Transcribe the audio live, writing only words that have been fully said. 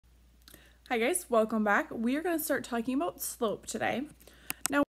Hi guys, welcome back. We are going to start talking about slope today.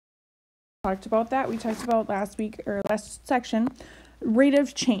 Now, we talked about that. We talked about last section, rate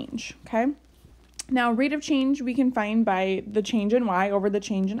of change, okay? Now, rate of change we can find by the change in y over the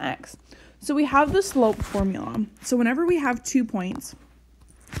change in x. So we have the slope formula. So whenever we have 2 points,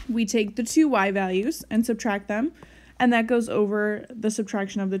 we take the two y values and subtract them, and that goes over the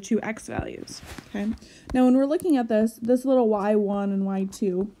subtraction of the two x values, okay? Now, when we're looking at this little y1 and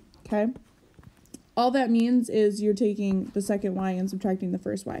y2, okay? All that means is you're taking the second y and subtracting the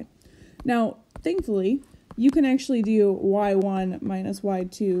first y. Now, thankfully, you can actually do y1 minus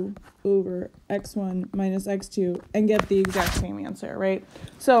y2 over x1 minus x2 and get the exact same answer, right?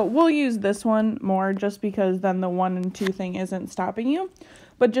 So we'll use this one more just because then the 1 and 2 thing isn't stopping you.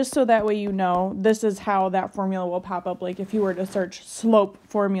 But just so that way you know, this is how that formula will pop up, like if you were to search slope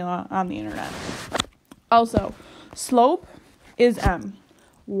formula on the internet. Also, slope is m.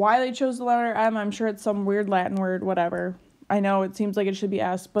 Why they chose the letter M, I'm sure it's some weird Latin word, whatever. I know it seems like it should be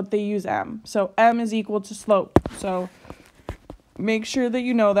S, but they use M. So M is equal to slope. So make sure that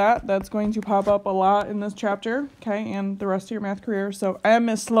you know that. That's going to pop up a lot in this chapter, okay, and the rest of your math career. So M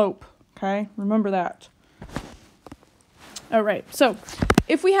is slope, okay? Remember that. All right, so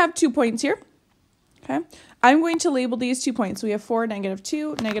if we have 2 points here, okay, I'm going to label these 2 points. So we have 4,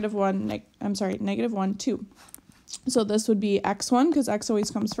 -2, -1, 2. So this would be x1, because x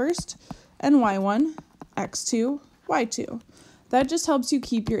always comes first, and y1, x2, y2. That just helps you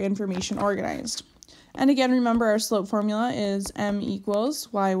keep your information organized. And again, remember our slope formula is m equals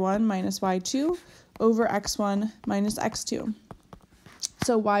y1 minus y2 over x1 minus x2.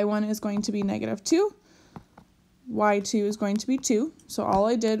 So y1 is going to be -2, y2 is going to be 2. So all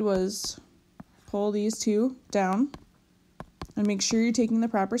I did was pull these two down and make sure you're taking the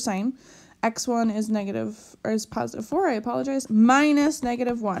proper sign. X1 is positive 4, I apologize, minus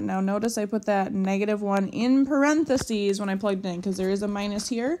 -1. Now notice I put that -1 in parentheses when I plugged it in because there is a minus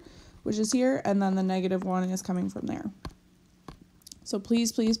here, which is here, and then the -1 is coming from there. So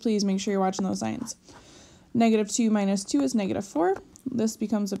please, please, please make sure you're watching those signs. -2 minus 2 is -4. This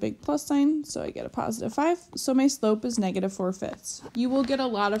becomes a big plus sign, so I get a positive 5. So my slope is -4/5. You will get a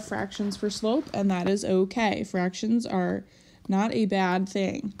lot of fractions for slope, and that is okay. Fractions are not a bad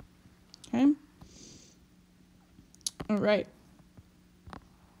thing. Okay. All right.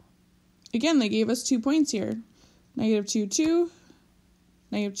 Again, they gave us 2 points here. -2, 2.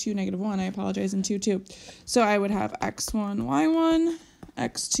 -2, -1. I apologize. And 2, 2. So I would have x1, y1,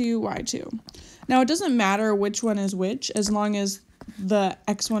 x2, y2. Now, it doesn't matter which one is which as long as the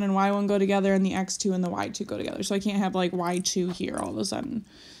x1 and y1 go together and the x2 and the y2 go together. So I can't have like y2 here all of a sudden.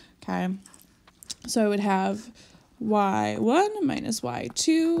 Okay. So I would have y1 minus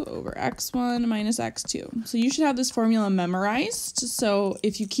y2 over x1 minus x2. So you should have this formula memorized. So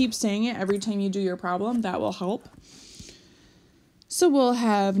if you keep saying it every time you do your problem, that will help. So we'll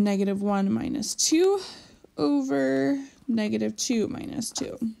have -1 minus 2 over -2 minus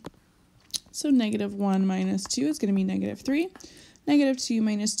 2. So -1 minus 2 is going to be -3. -2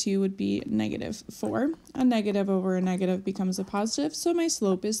 minus 2 would be -4. A negative over a negative becomes a positive. So my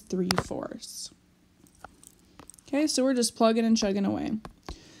slope is 3/4. Okay, so we're just plugging and chugging away.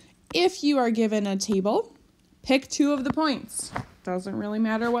 If you are given a table, pick 2 of the points. Doesn't really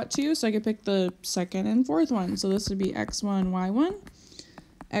matter what 2, so I could pick the second and fourth one. So this would be x1, y1,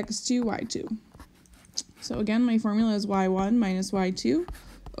 x2, y2. So again, my formula is y1 minus y2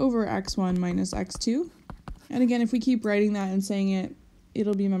 over x1 minus x2. And again, if we keep writing that and saying it,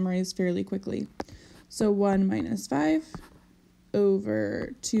 it'll be memorized fairly quickly. So 1 minus 5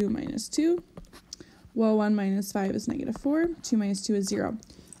 over 2 minus 2. Well, 1 minus 5 is -4. 2 minus 2 is 0.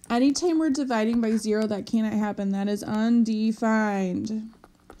 Anytime we're dividing by 0, that cannot happen. That is undefined.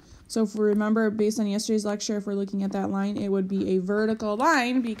 So if we remember, based on yesterday's lecture, if we're looking at that line, it would be a vertical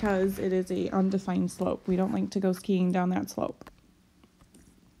line because it is a undefined slope. We don't like to go skiing down that slope.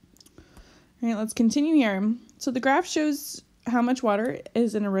 All right, let's continue here. So the graph shows how much water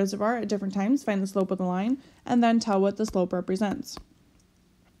is in a reservoir at different times. Find the slope of the line, and then tell what the slope represents.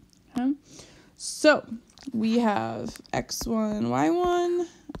 Okay. So we have x1, y1,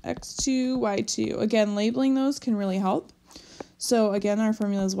 x2, y2. Again, labeling those can really help. So again, our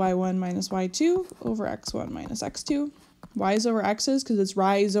formula is y1 minus y2 over x1 minus x2. Y's over x's because it's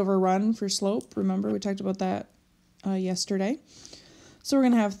rise over run for slope. Remember, we talked about that yesterday. So we're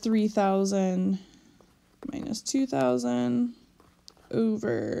going to have 3,000 minus 2,000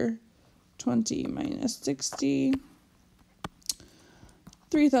 over 20 minus 60.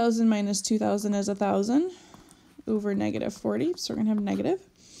 3,000 minus 2,000 is 1,000 over -40. So we're going to have negative.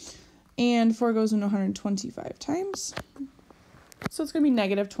 And 4 goes into 125 times. So it's going to be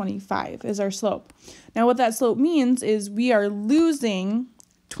negative 25 is our slope. Now what that slope means is we are losing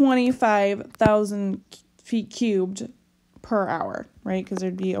 25,000 feet cubed per hour, right? Because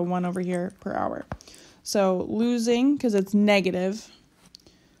there'd be a 1 over here per hour. So losing, because it's negative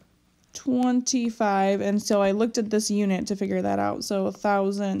 25, and so I looked at this unit to figure that out. So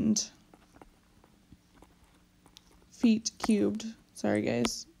 1,000 feet cubed. Sorry,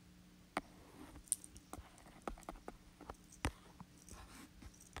 guys.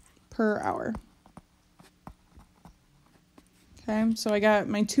 Per hour. Okay, so I got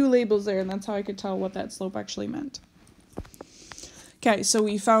my two labels there, and that's how I could tell what that slope actually meant. Okay, so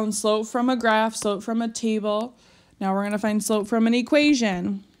we found slope from a graph, slope from a table. Now we're going to find slope from an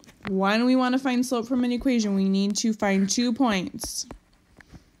equation. When we want to find slope from an equation, we need to find 2 points.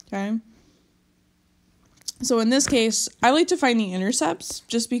 Okay? So in this case, I like to find the intercepts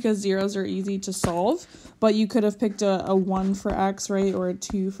just because zeros are easy to solve, but you could have picked a 1 for x, right, or a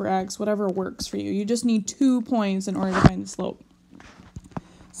 2 for x, whatever works for you. You just need 2 points in order to find the slope.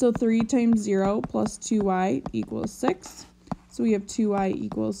 So 3 times 0 plus 2y equals 6. So we have 2y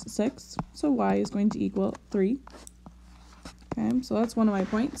equals 6. So y is going to equal 3. Okay, so that's one of my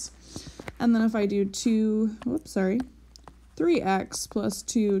points. And then if I do 3x plus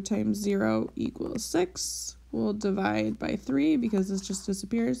 2 times 0 equals 6, we'll divide by 3 because this just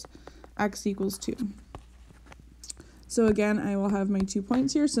disappears. X equals 2. So again, I will have my 2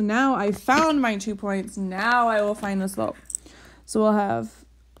 points here. So now I found my 2 points. Now I will find the slope. So we'll have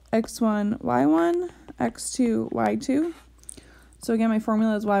x1, y1, x2, y2. So again, my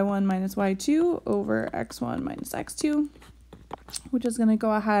formula is y1 minus y2 over x1 minus x2, which is going to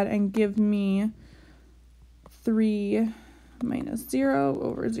go ahead and give me 3 minus 0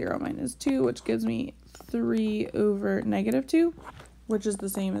 over 0 minus 2, which gives me 3 over negative 2, which is the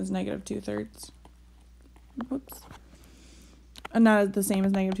same as negative 2/3. Whoops. Not the same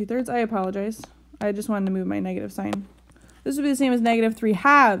as negative 2/3. I apologize. I just wanted to move my negative sign. This would be the same as negative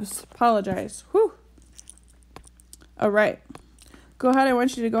 3/2. Apologize. Whew. All right. Go ahead. I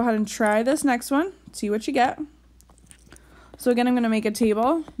want you to go ahead and try this next one. See what you get. So again, I'm going to make a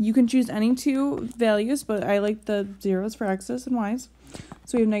table. You can choose any two values, but I like the zeros for x's and y's.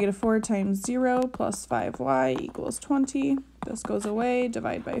 So we have negative 4 times 0 plus 5y equals 20. This goes away.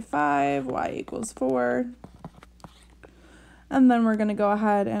 Divide by 5. Y equals 4. And then we're going to go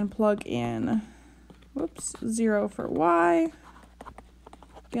ahead and plug in 0 for y.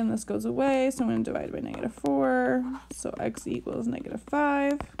 Again, this goes away, so I'm going to divide by negative 4. So x equals negative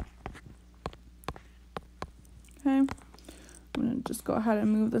 5. Okay. I'm going to just go ahead and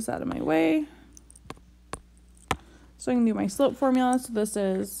move this out of my way. So I can do my slope formula. So this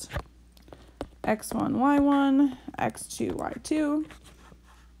is x1, y1, x2, y2.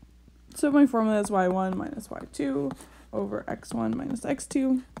 So my formula is y1 minus y2 over x1 minus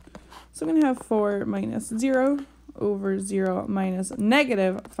x2. So I'm going to have 4 minus 0 over 0 minus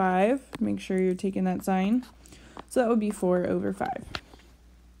negative 5. Make sure you're taking that sign. So that would be 4 over 5.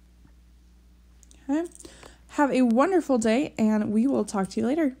 Okay. Have a wonderful day, and we will talk to you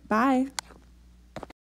later. Bye.